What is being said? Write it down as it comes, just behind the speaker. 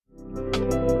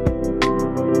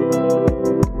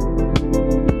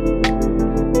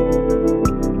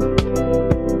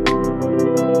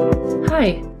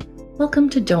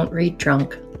Welcome to Don't Read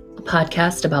Drunk, a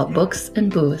podcast about books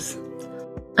and booze.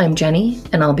 I'm Jenny,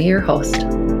 and I'll be your host.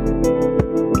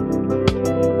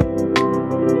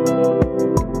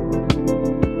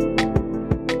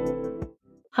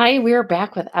 Hi, we are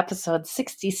back with episode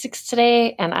 66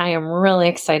 today, and I am really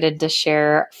excited to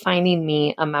share Finding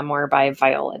Me, a Memoir by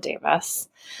Viola Davis.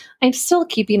 I'm still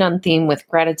keeping on theme with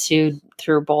gratitude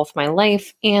through both my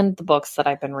life and the books that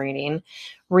I've been reading.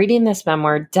 Reading this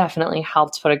memoir definitely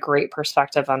helped put a great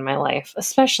perspective on my life,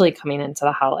 especially coming into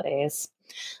the holidays.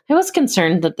 I was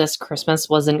concerned that this Christmas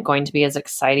wasn't going to be as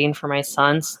exciting for my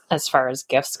sons as far as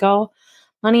gifts go.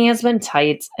 Money has been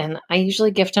tight, and I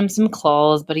usually gift him some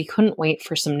clothes, but he couldn't wait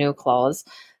for some new clothes.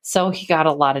 So he got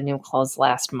a lot of new clothes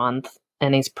last month,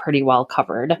 and he's pretty well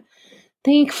covered.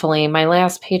 Thankfully, my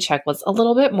last paycheck was a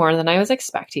little bit more than I was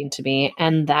expecting to be,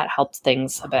 and that helped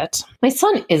things a bit. My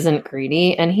son isn't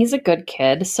greedy, and he's a good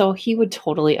kid, so he would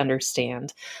totally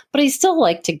understand. But I still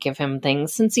like to give him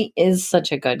things since he is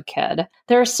such a good kid.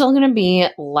 There are still going to be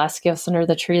less gifts under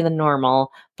the tree than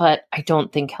normal, but I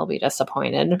don't think he'll be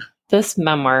disappointed. This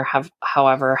memoir,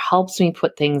 however, helps me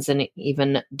put things in an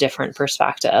even different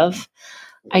perspective.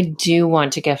 I do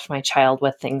want to gift my child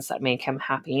with things that make him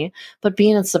happy, but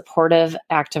being a supportive,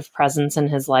 active presence in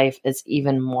his life is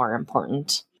even more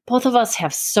important. Both of us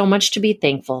have so much to be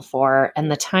thankful for, and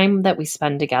the time that we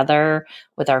spend together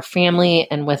with our family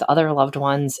and with other loved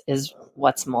ones is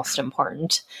what's most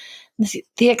important.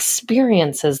 The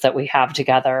experiences that we have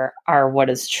together are what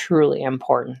is truly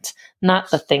important, not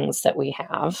the things that we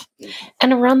have.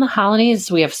 And around the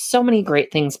holidays, we have so many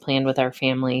great things planned with our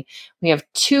family. We have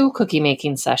 2 cookie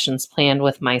making sessions planned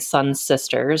with my son's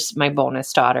sisters, my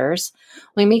bonus daughters.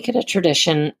 We make it a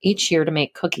tradition each year to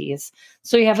make cookies.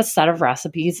 So we have a set of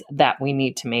recipes that we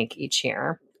need to make each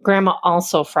year. Grandma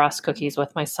also frosts cookies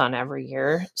with my son every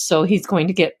year, so he's going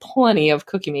to get plenty of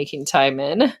cookie making time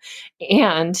in.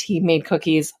 And he made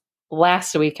cookies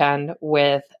last weekend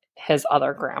with his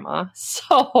other grandma,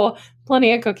 so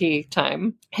plenty of cookie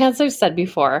time. As I've said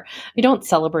before, I don't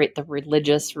celebrate the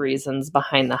religious reasons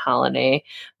behind the holiday,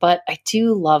 but I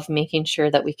do love making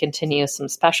sure that we continue some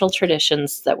special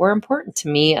traditions that were important to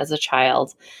me as a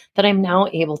child that I'm now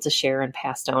able to share and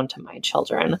pass down to my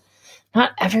children.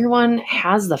 Not everyone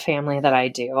has the family that I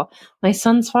do. My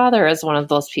son's father is one of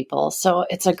those people, so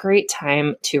it's a great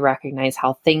time to recognize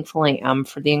how thankful I am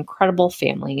for the incredible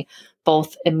family,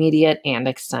 both immediate and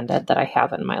extended, that I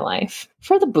have in my life.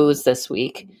 For the booze this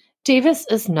week, Davis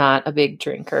is not a big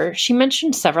drinker. She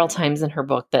mentioned several times in her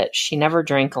book that she never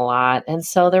drank a lot, and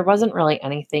so there wasn't really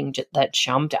anything that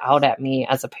jumped out at me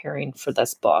as a pairing for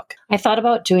this book. I thought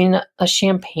about doing a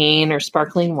champagne or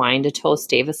sparkling wine to toast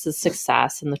Davis's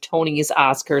success in the Tonys,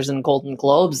 Oscars, and Golden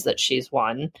Globes that she's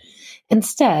won.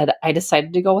 Instead, I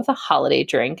decided to go with a holiday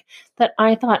drink that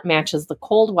I thought matches the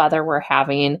cold weather we're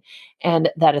having, and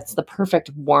that it's the perfect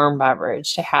warm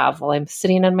beverage to have while I'm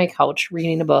sitting on my couch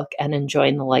reading a book and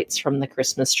enjoying the lights from the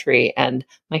Christmas tree and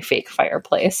my fake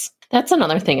fireplace. That's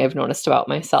another thing I've noticed about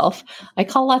myself. I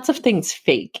call lots of things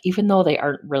fake, even though they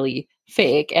aren't really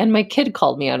fake. And my kid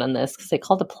called me out on this because they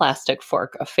called a plastic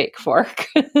fork a fake fork.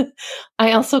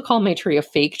 I also call my tree a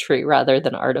fake tree rather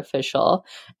than artificial.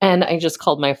 And I just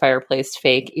called my fireplace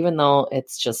fake, even though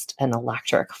it's just an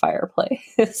electric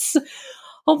fireplace.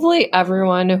 Hopefully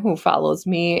everyone who follows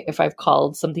me, if I've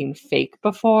called something fake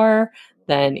before,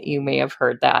 then you may have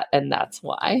heard that, and that's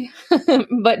why.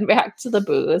 But back to the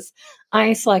booze.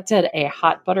 I selected a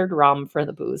hot buttered rum for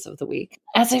the booze of the week.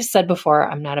 As I've said before,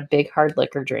 I'm not a big hard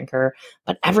liquor drinker,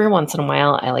 but every once in a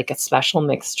while I like a special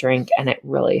mixed drink, and it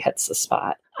really hits the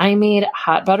spot. I made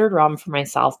hot buttered rum for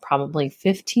myself probably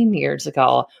 15 years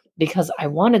ago because I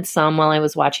wanted some while I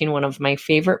was watching one of my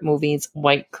favorite movies,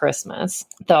 White Christmas.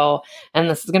 Though, and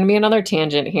this is going to be another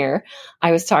tangent here,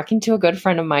 I was talking to a good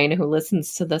friend of mine who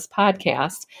listens to this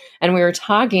podcast, and we were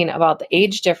talking about the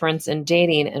age difference in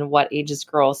dating and what age is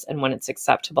gross and when it's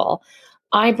acceptable.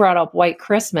 I brought up White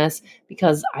Christmas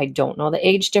because I don't know the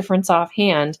age difference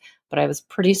offhand, but I was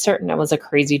pretty certain it was a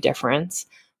crazy difference.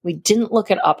 We didn't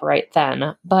look it up right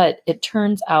then, but it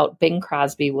turns out Bing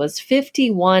Crosby was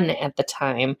 51 at the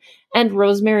time, and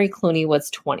Rosemary Clooney was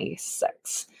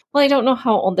 26. Well, I don't know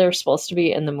how old they're supposed to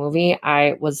be in the movie.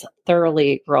 I was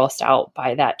thoroughly grossed out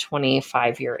by that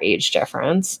 25-year age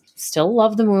difference. Still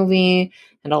love the movie,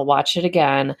 and I'll watch it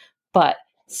again, but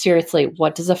seriously,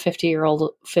 what does a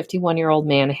 51-year-old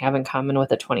man have in common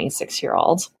with a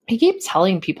 26-year-old? I keep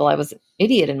telling people I was an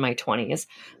idiot in my 20s.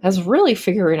 I was really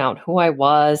figuring out who I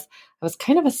was. I was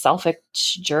kind of a selfish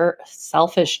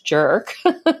jerk,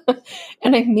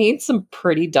 and I made some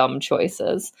pretty dumb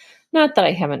choices. Not that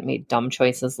I haven't made dumb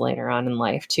choices later on in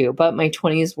life too, but my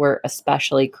 20s were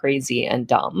especially crazy and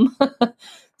dumb.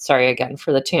 Sorry again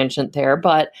for the tangent there,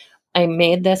 but I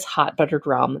made this hot buttered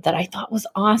rum that I thought was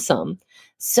awesome.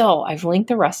 So I've linked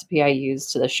the recipe I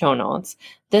used to the show notes.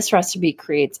 This recipe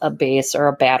creates a base or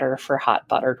a batter for hot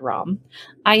buttered rum.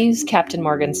 I use Captain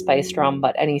Morgan spiced rum,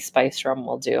 but any spiced rum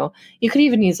will do. You could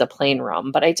even use a plain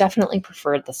rum, but I definitely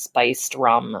preferred the spiced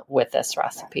rum with this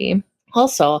recipe.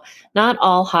 Also, not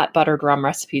all hot buttered rum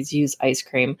recipes use ice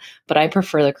cream, but I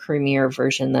prefer the creamier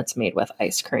version that's made with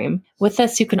ice cream. With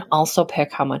this, you can also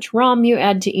pick how much rum you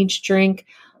add to each drink.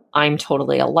 I'm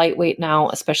totally a lightweight now,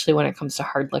 especially when it comes to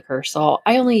hard liquor, so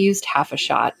I only used half a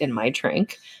shot in my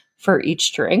drink for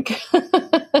each drink.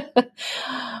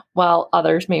 While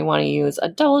others may want to use a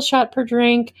double shot per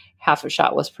drink, half a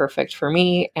shot was perfect for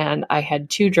me, and I had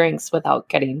 2 drinks without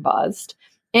getting buzzed.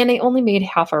 And I only made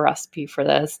half a recipe for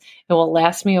this. It will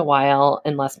last me a while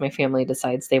unless my family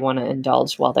decides they want to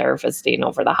indulge while they're visiting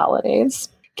over the holidays.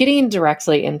 Getting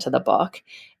directly into the book,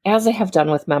 as I have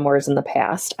done with memoirs in the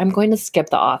past, I'm going to skip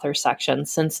the author section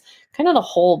since kind of the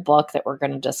whole book that we're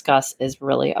going to discuss is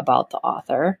really about the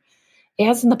author.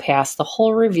 As in the past, the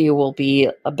whole review will be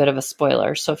a bit of a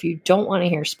spoiler. So if you don't want to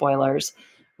hear spoilers,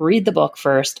 read the book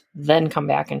first, then come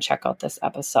back and check out this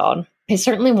episode. I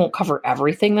certainly won't cover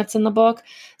everything that's in the book.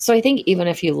 So I think even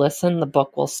if you listen, the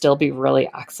book will still be really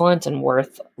excellent and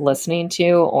worth listening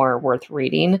to or worth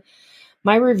reading.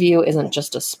 My review isn't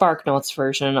just a SparkNotes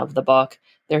version of the book.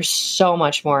 There's so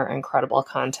much more incredible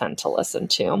content to listen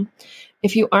to.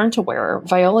 If you aren't aware,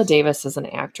 Viola Davis is an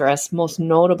actress, most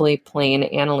notably playing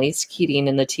Annalise Keating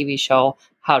in the TV show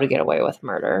How to Get Away with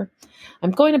Murder.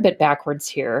 I'm going a bit backwards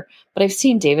here, but I've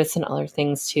seen Davis in other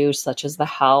things too, such as The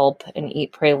Help and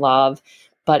Eat, Pray, Love,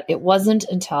 but it wasn't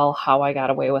until How I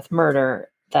Got Away with Murder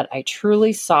that I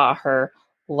truly saw her,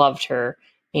 loved her,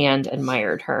 and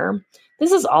admired her.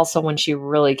 This is also when she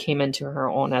really came into her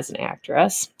own as an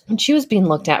actress. When she was being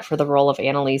looked at for the role of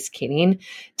Annalise Keating,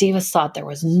 Davis thought there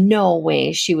was no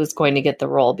way she was going to get the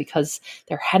role because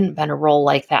there hadn't been a role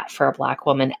like that for a Black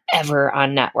woman ever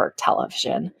on network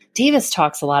television. Davis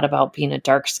talks a lot about being a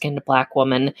dark-skinned Black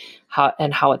woman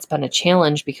and how it's been a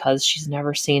challenge because she's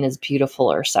never seen as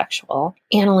beautiful or sexual.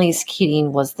 Annalise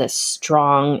Keating was this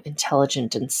strong,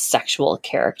 intelligent, and sexual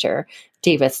character.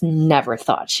 Davis never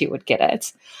thought she would get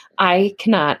it. I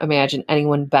cannot imagine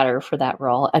anyone better for that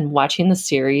role, and watching the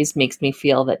series makes me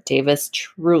feel that Davis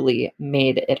truly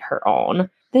made it her own.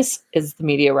 This is the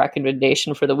media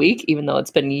recommendation for the week, even though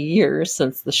it's been years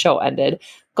since the show ended.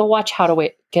 Go watch How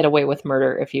to Get Away with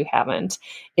Murder if you haven't.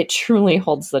 It truly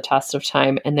holds the test of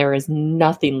time, and there is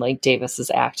nothing like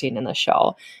Davis's acting in the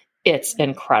show. It's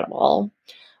incredible.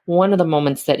 One of the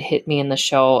moments that hit me in the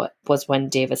show was when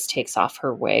Davis takes off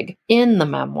her wig. In the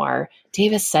memoir,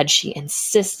 Davis said she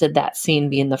insisted that scene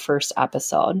be in the first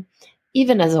episode.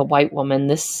 Even as a white woman,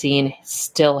 this scene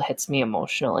still hits me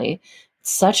emotionally.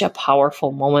 It's such a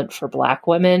powerful moment for Black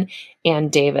women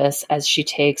and Davis as she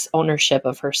takes ownership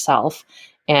of herself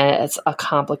as a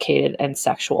complicated and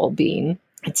sexual being.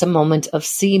 It's a moment of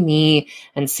see me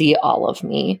and see all of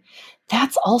me.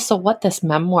 That's also what this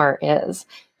memoir is.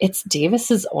 It's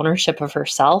Davis's ownership of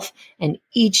herself and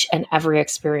each and every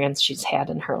experience she's had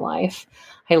in her life.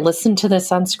 I listened to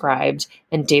this on Scribed,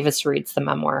 and Davis reads the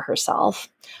memoir herself.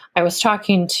 I was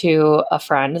talking to a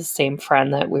friend, the same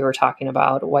friend that we were talking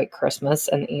about White Christmas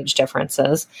and age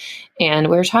differences, and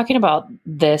we were talking about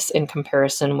this in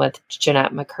comparison with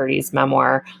Jeanette McCurdy's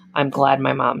memoir, I'm Glad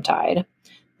My Mom Died.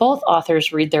 Both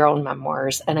authors read their own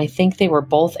memoirs, and I think they were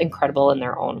both incredible in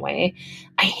their own way.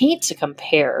 I hate to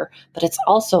compare, but it's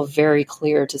also very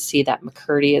clear to see that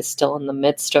McCurdy is still in the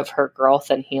midst of her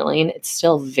growth and healing. It's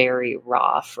still very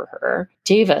raw for her.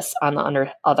 Davis, on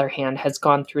the other hand, has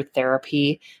gone through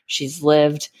therapy. She's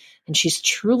lived, and she's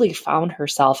truly found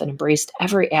herself and embraced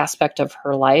every aspect of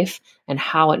her life and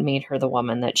how it made her the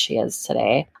woman that she is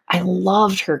today. I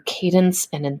loved her cadence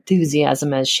and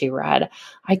enthusiasm as she read.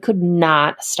 I could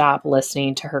not stop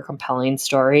listening to her compelling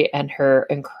story and her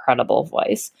incredible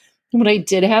voice. When I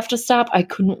did have to stop, I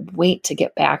couldn't wait to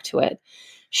get back to it.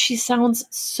 She sounds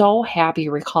so happy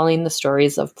recalling the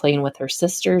stories of playing with her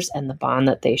sisters and the bond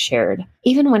that they shared.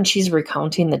 Even when she's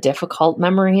recounting the difficult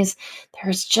memories,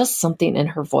 there's just something in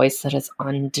her voice that is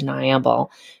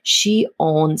undeniable. She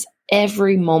owns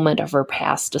every moment of her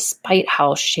past, despite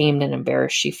how shamed and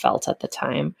embarrassed she felt at the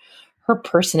time. Her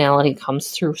personality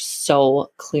comes through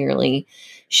so clearly.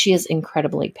 She is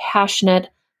incredibly passionate,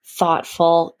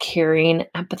 thoughtful, caring,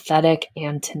 empathetic,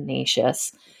 and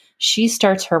tenacious. She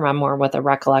starts her memoir with a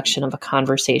recollection of a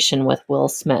conversation with Will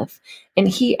Smith, and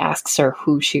he asks her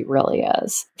who she really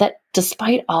is. That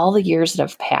Despite all the years that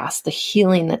have passed, the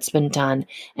healing that's been done,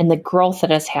 and the growth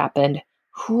that has happened,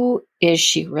 who is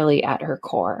she really at her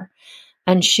core?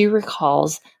 And she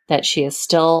recalls that she is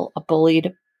still a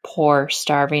bullied, poor,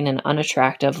 starving, and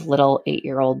unattractive little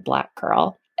 8-year-old Black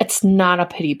girl. It's not a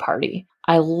pity party.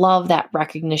 I love that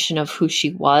recognition of who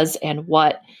she was and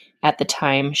what, at the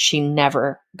time, she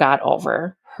never got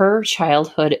over. Her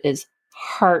childhood is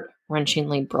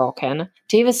heart-wrenchingly broken.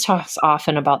 Davis talks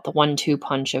often about the 1-2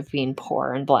 punch of being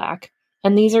poor and Black.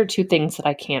 And these are two things that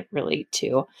I can't relate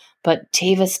to. But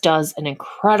Davis does an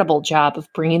incredible job of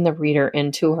bringing the reader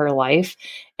into her life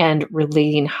and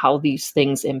relating how these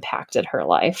things impacted her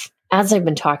life. As I've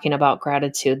been talking about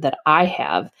gratitude that I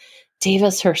have,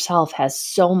 Davis herself has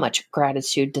so much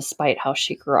gratitude despite how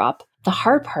she grew up. The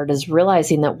hard part is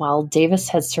realizing that while Davis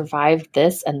has survived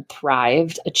this and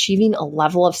thrived, achieving a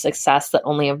level of success that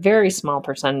only a very small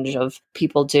percentage of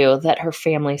people do, that her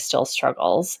family still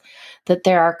struggles. That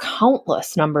there are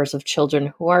countless numbers of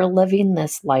children who are living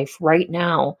this life right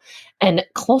now and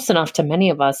close enough to many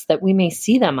of us that we may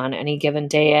see them on any given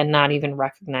day and not even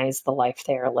recognize the life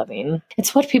they are living.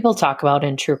 It's what people talk about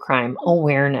in true crime,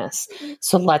 awareness.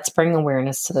 So let's bring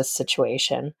awareness to this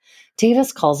situation.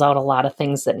 Davis calls out a lot of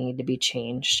things that need to be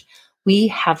changed. We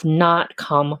have not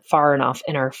come far enough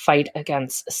in our fight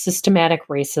against systematic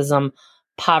racism,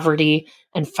 poverty,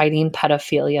 and fighting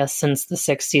pedophilia since the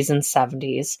 60s and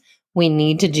 70s. We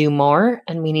need to do more,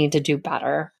 and we need to do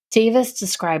better. Davis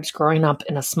describes growing up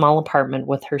in a small apartment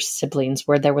with her siblings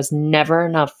where there was never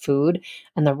enough food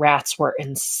and the rats were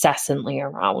incessantly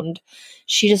around.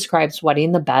 She describes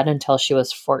wetting the bed until she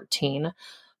was 14,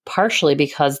 partially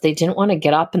because they didn't want to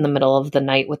get up in the middle of the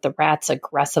night with the rats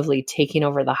aggressively taking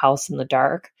over the house in the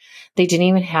dark. They didn't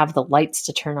even have the lights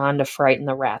to turn on to frighten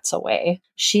the rats away.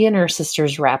 She and her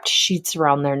sisters wrapped sheets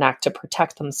around their neck to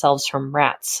protect themselves from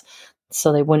rats,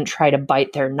 so they wouldn't try to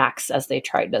bite their necks as they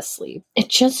tried to sleep. It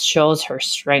just shows her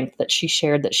strength that she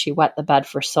shared that she wet the bed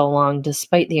for so long,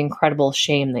 despite the incredible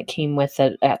shame that came with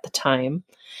it at the time.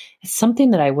 It's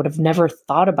something that I would have never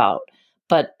thought about,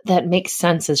 but that makes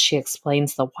sense as she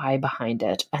explains the why behind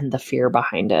it and the fear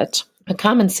behind it. A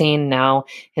common saying now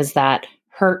is that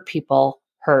hurt people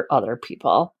hurt other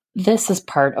people. This is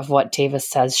part of what Davis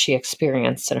says she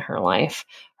experienced in her life.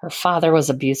 Her father was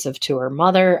abusive to her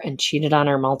mother and cheated on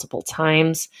her multiple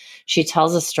times. She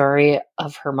tells a story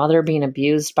of her mother being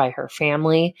abused by her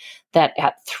family, that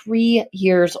at 3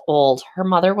 years old, her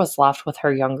mother was left with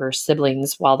her younger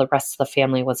siblings while the rest of the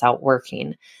family was out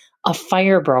working. A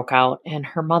fire broke out and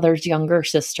her mother's younger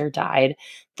sister died.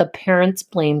 The parents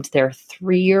blamed their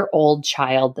 3-year-old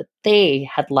child that they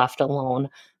had left alone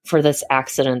for this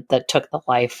accident that took the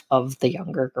life of the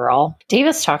younger girl.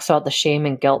 Davis talks about the shame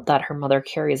and guilt that her mother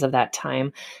carries of that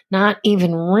time, not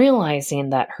even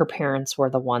realizing that her parents were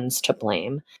the ones to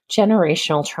blame.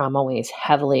 Generational trauma weighs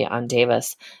heavily on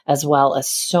Davis, as well as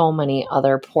so many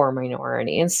other poor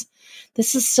minorities.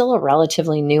 This is still a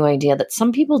relatively new idea that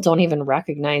some people don't even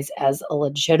recognize as a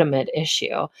legitimate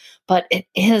issue, but it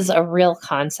is a real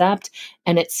concept,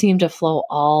 and it seemed to flow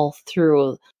all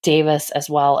through Davis as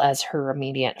well as her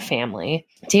immediate family.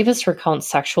 Davis recounts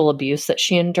sexual abuse that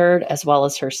she endured, as well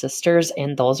as her sisters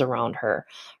and those around her,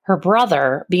 her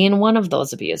brother being one of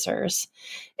those abusers.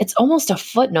 It's almost a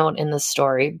footnote in the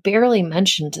story, barely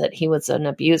mentioned that he was an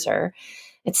abuser.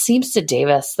 It seems to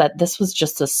Davis that this was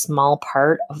just a small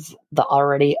part of the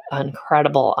already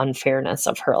incredible unfairness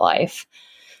of her life.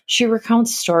 She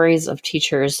recounts stories of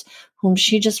teachers whom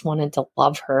she just wanted to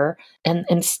love her, and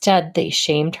instead they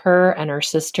shamed her and her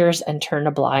sisters and turned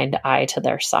a blind eye to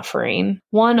their suffering.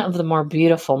 One of the more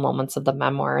beautiful moments of the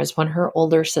memoir is when her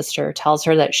older sister tells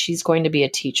her that she's going to be a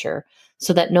teacher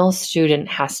so that no student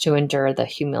has to endure the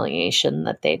humiliation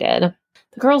that they did.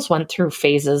 The girls went through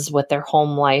phases with their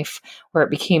home life where it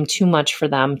became too much for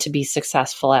them to be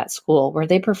successful at school, where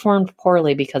they performed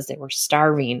poorly because they were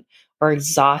starving or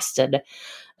exhausted,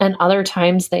 and other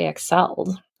times they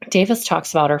excelled. Davis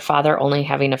talks about her father only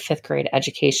having a 5th grade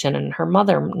education and her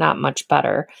mother not much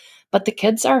better, but the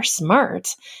kids are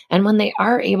smart, and when they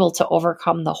are able to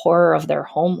overcome the horror of their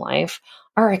home life,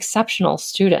 are exceptional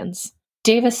students.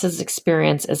 Davis's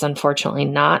experience is unfortunately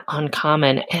not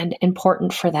uncommon and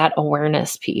important for that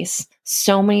awareness piece.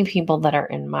 So many people that are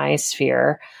in my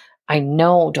sphere, I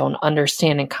know, don't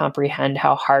understand and comprehend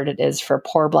how hard it is for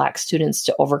poor Black students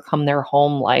to overcome their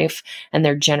home life and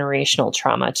their generational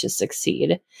trauma to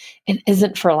succeed. It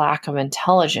isn't for lack of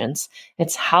intelligence.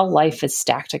 It's how life is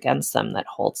stacked against them that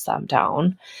holds them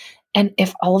down. And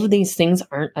if all of these things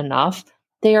aren't enough,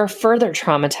 they are further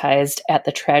traumatized at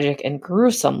the tragic and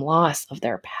gruesome loss of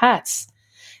their pets.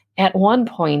 At one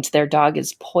point, their dog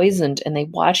is poisoned and they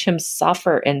watch him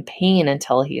suffer in pain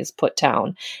until he is put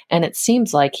down. And it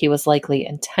seems like he was likely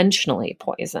intentionally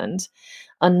poisoned.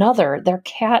 Another, their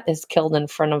cat is killed in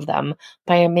front of them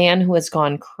by a man who has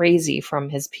gone crazy from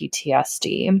his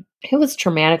PTSD. It was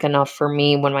traumatic enough for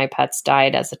me when my pets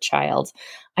died as a child.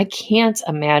 I can't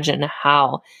imagine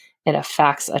how it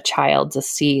affects a child to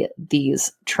see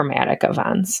these traumatic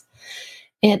events.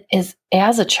 It is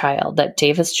as a child that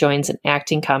Davis joins an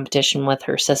acting competition with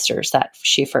her sisters that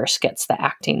she first gets the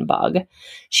acting bug.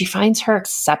 She finds her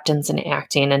acceptance in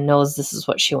acting and knows this is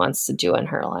what she wants to do in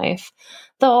her life.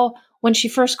 Though, when she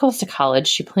first goes to college,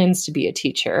 she plans to be a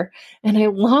teacher. And I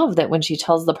love that when she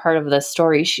tells the part of this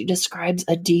story, she describes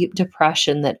a deep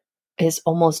depression that is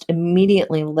almost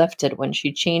immediately lifted when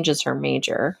she changes her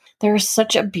major. There is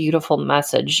such a beautiful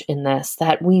message in this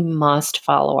that we must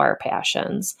follow our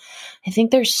passions. I think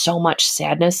there's so much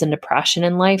sadness and depression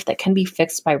in life that can be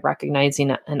fixed by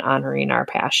recognizing and honoring our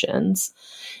passions.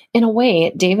 In a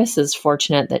way, Davis is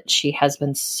fortunate that she has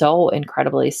been so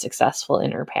incredibly successful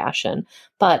in her passion,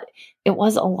 but it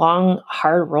was a long,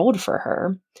 hard road for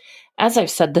her. As I've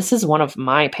said, this is one of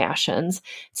my passions.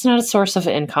 It's not a source of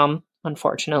income,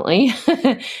 unfortunately,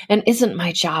 and isn't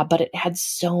my job, but it adds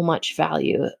so much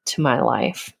value to my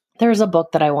life. There's a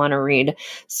book that I want to read,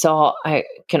 so I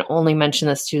can only mention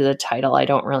this due to the title. I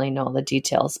don't really know the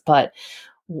details, but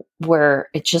where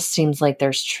it just seems like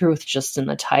there's truth just in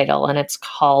the title, and it's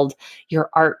called Your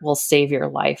Art Will Save Your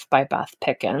Life by Beth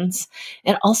Pickens.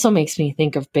 It also makes me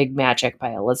think of Big Magic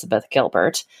by Elizabeth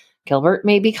Gilbert. Gilbert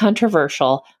may be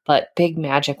controversial, but Big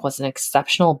Magic was an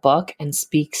exceptional book and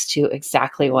speaks to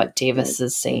exactly what Davis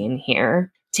is saying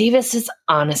here. Davis is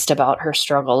honest about her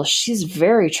struggles. She's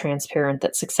very transparent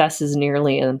that success is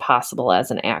nearly impossible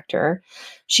as an actor.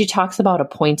 She talks about a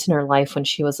point in her life when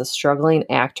she was a struggling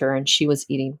actor and she was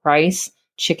eating rice,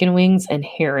 chicken wings, and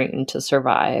herring to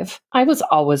survive. I was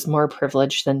always more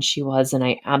privileged than she was, and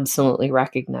I absolutely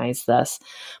recognize this.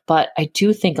 But I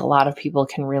do think a lot of people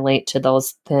can relate to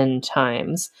those thin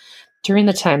times. During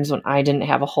the times when I didn't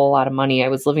have a whole lot of money, I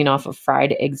was living off of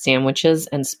fried egg sandwiches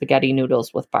and spaghetti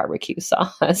noodles with barbecue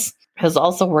sauce. I was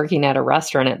also working at a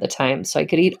restaurant at the time, so I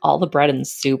could eat all the bread and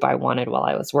soup I wanted while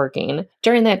I was working.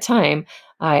 During that time,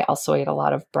 I also ate a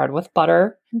lot of bread with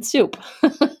butter and soup.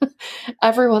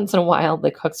 Every once in a while,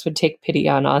 the cooks would take pity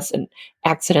on us and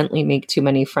accidentally make too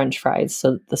many French fries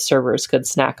so that the servers could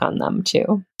snack on them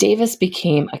too. Davis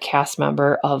became a cast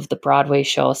member of the Broadway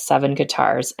show Seven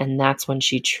Guitars, and that's when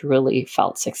she truly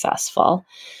felt successful.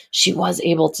 She was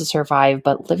able to survive,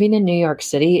 but living in New York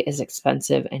City is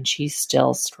expensive, and she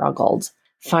still struggled.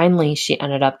 Finally, she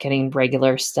ended up getting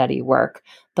regular, steady work,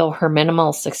 though her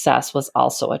minimal success was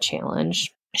also a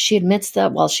challenge. She admits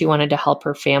that while she wanted to help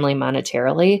her family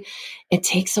monetarily, it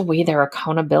takes away their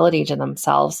accountability to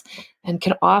themselves and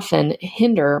can often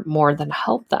hinder more than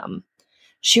help them.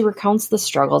 She recounts the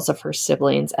struggles of her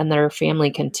siblings and that her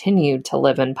family continued to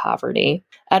live in poverty.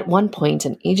 At one point,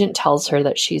 an agent tells her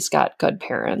that she's got good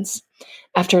parents.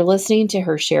 After listening to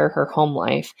her share her home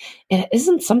life, it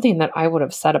isn't something that I would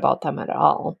have said about them at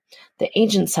all. The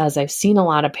agent says, "I've seen a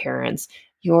lot of parents.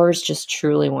 Yours just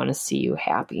truly want to see you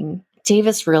happy."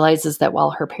 Davis realizes that while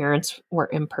her parents were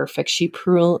imperfect, she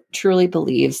truly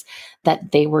believes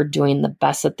that they were doing the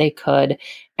best that they could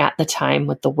at the time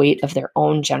with the weight of their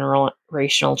own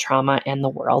generational trauma and the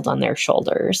world on their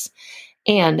shoulders.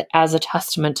 And as a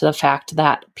testament to the fact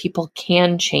that people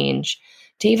can change,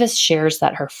 Davis shares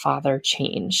that her father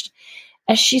changed.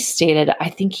 As she stated, I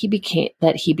think he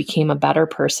became a better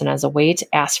person as a way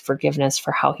to ask forgiveness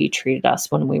for how he treated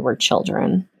us when we were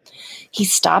children. He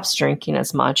stops drinking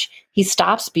as much. He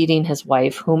stops beating his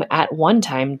wife, whom at one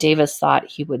time Davis thought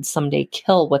he would someday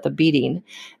kill with a beating,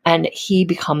 and he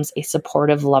becomes a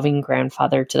supportive, loving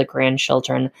grandfather to the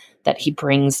grandchildren that he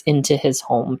brings into his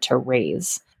home to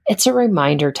raise. It's a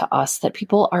reminder to us that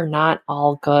people are not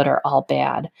all good or all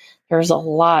bad. There's a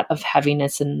lot of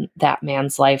heaviness in that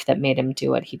man's life that made him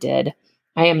do what he did.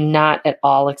 I am not at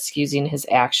all excusing his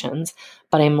actions,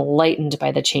 but I'm lightened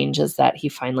by the changes that he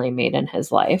finally made in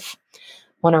his life.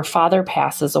 When her father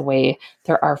passes away,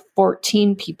 there are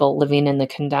 14 people living in the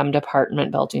condemned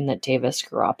apartment building that Davis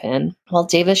grew up in. While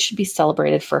Davis should be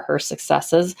celebrated for her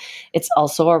successes, it's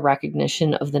also a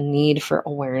recognition of the need for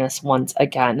awareness once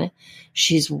again.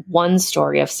 She's one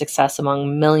story of success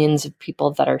among millions of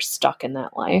people that are stuck in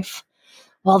that life.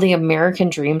 While the American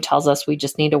dream tells us we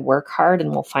just need to work hard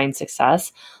and we'll find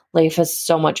success, life is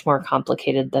so much more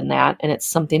complicated than that, and it's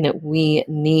something that we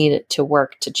need to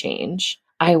work to change.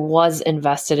 I was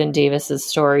invested in Davis's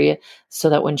story so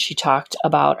that when she talked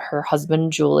about her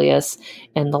husband, Julius,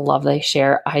 and the love they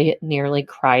share, I nearly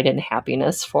cried in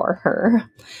happiness for her.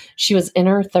 She was in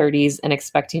her 30s and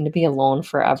expecting to be alone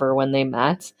forever when they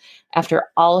met. After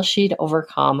all she'd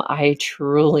overcome, I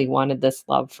truly wanted this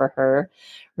love for her.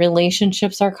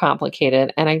 Relationships are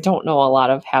complicated, and I don't know a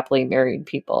lot of happily married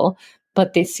people,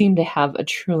 but they seem to have a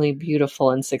truly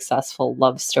beautiful and successful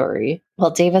love story.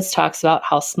 While Davis talks about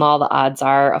how small the odds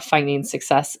are of finding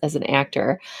success as an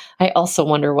actor, I also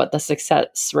wonder what the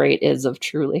success rate is of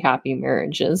truly happy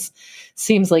marriages.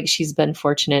 Seems like she's been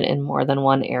fortunate in more than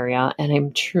one area, and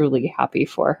I'm truly happy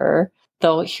for her.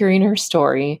 Though hearing her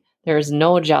story, there is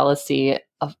no jealousy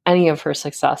of any of her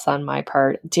success on my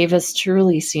part. Davis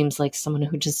truly seems like someone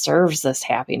who deserves this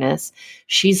happiness.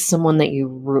 She's someone that you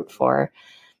root for.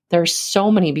 There's so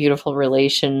many beautiful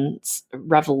revelations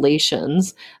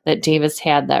that Davis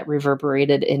had that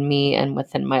reverberated in me and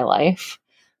within my life.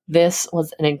 This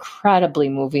was an incredibly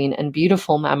moving and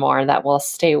beautiful memoir that will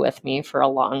stay with me for a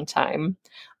long time.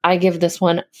 I give this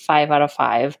one 5 out of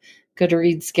 5.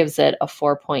 Goodreads gives it a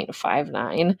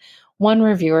 4.59. One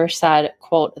reviewer said,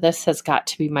 quote, "This has got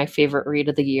to be my favorite read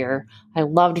of the year. I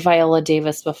loved Viola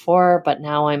Davis before, but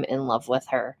now I'm in love with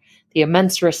her. The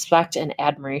immense respect and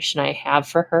admiration I have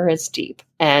for her is deep."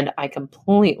 And I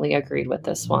completely agreed with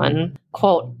this one.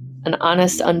 Quote, "An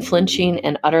honest, unflinching,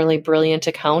 and utterly brilliant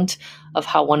account of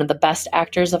how one of the best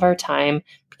actors of our time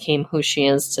became who she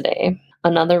is today."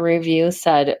 Another review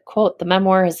said, quote, "The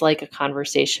memoir is like a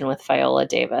conversation with Viola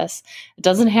Davis. It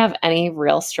doesn't have any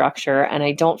real structure, and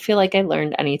I don't feel like I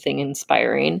learned anything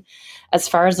inspiring. As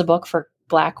far as a book for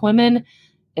Black women,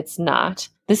 it's not.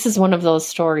 This is one of those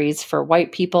stories for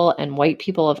white people and white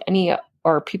people of any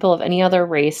or people of any other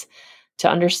race to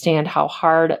understand how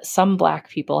hard some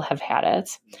Black people have had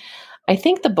it." I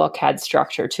think the book had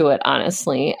structure to it,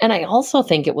 honestly, and I also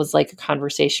think it was like a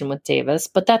conversation with Davis,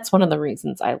 but that's one of the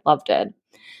reasons I loved it.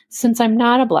 Since I'm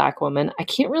not a Black woman, I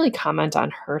can't really comment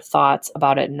on her thoughts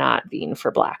about it not being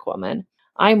for Black women.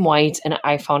 I'm white and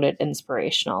I found it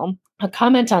inspirational. A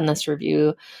comment on this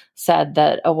review said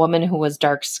that a woman who was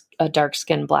a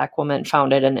dark-skinned Black woman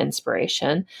found it an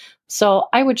inspiration. So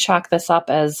I would chalk this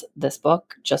up as this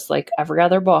book, just like every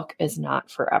other book, is not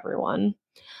for everyone.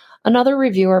 Another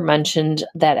reviewer mentioned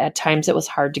that at times it was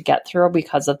hard to get through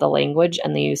because of the language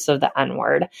and the use of the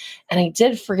N-word. And I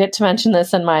did forget to mention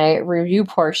this in my review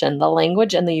portion. The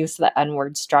language and the use of the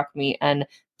N-word struck me and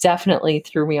definitely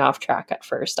threw me off track at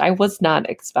first. I was not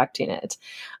expecting it.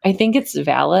 I think it's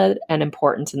valid and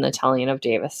important in the telling of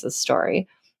Davis's story.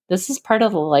 This is part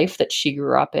of the life that she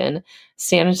grew up in.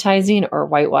 Sanitizing or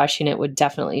whitewashing it would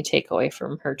definitely take away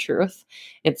from her truth.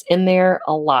 It's in there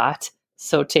a lot,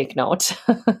 so take note.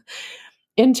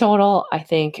 In total, I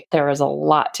think there is a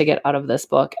lot to get out of this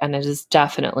book, and it is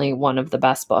definitely one of the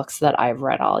best books that I've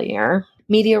read all year.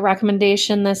 Media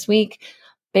recommendation this week,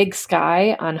 Big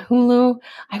Sky on Hulu.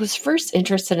 I was first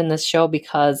interested in this show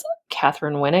because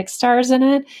Catherine Winnick stars in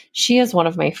it. She is one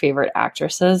of my favorite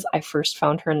actresses. I first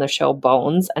found her in the show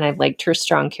Bones, and I liked her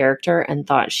strong character and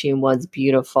thought she was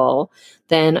beautiful.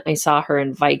 Then I saw her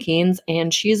in Vikings,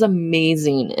 and she's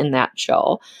amazing in that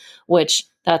show, which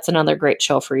that's another great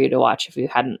show for you to watch if you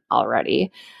hadn't already.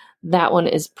 That one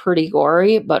is pretty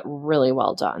gory, but really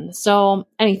well done. So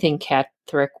anything Catherine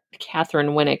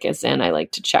Winnick is in, I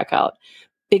like to check out.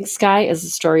 Big Sky is the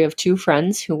story of two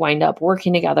friends who wind up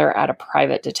working together at a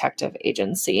private detective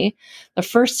agency. The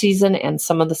first season and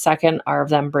some of the second are of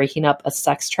them breaking up a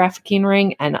sex trafficking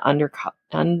ring and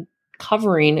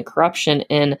uncovering corruption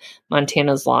in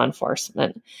Montana's law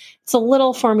enforcement. It's a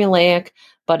little formulaic,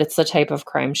 but it's the type of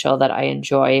crime show that I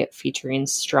enjoy, featuring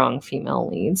strong female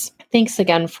leads. Thanks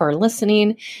again for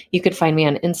listening. You could find me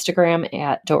on Instagram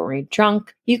at Don't Read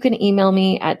Drunk. You can email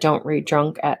me at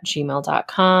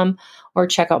don'treaddrunk@gmail.com or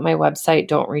check out my website,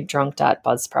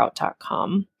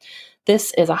 don'treaddrunk.buzzsprout.com.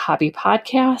 This is a hobby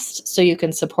podcast, so you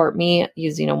can support me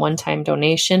using a one-time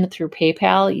donation through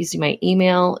PayPal using my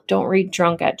email,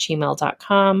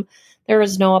 don'treaddrunk@gmail.com. There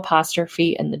is no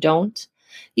apostrophe in the don't.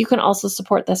 You can also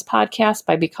support this podcast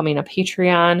by becoming a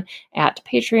Patreon at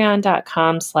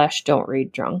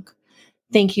patreon.com/don'treaddrunk.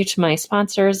 Thank you to my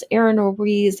sponsors, Aaron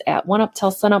Ruiz at One Up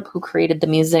Till Sunup, who created the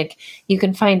music. You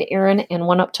can find Aaron and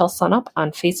One Up Till Sunup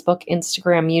on Facebook,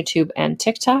 Instagram, YouTube, and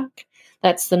TikTok.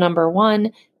 That's the number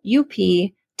 1,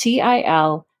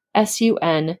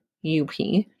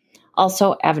 UPTILSUNUP.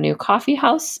 Also, Avenue Coffee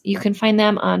House. You can find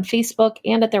them on Facebook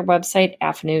and at their website,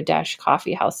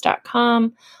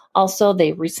 avenue-coffeehouse.com. Also,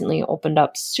 they recently opened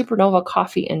up Supernova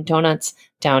Coffee and Donuts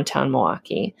downtown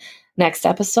Milwaukee. Next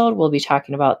episode, we'll be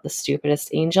talking about The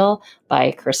Stupidest Angel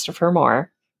by Christopher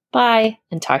Moore. Bye,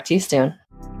 and talk to you soon.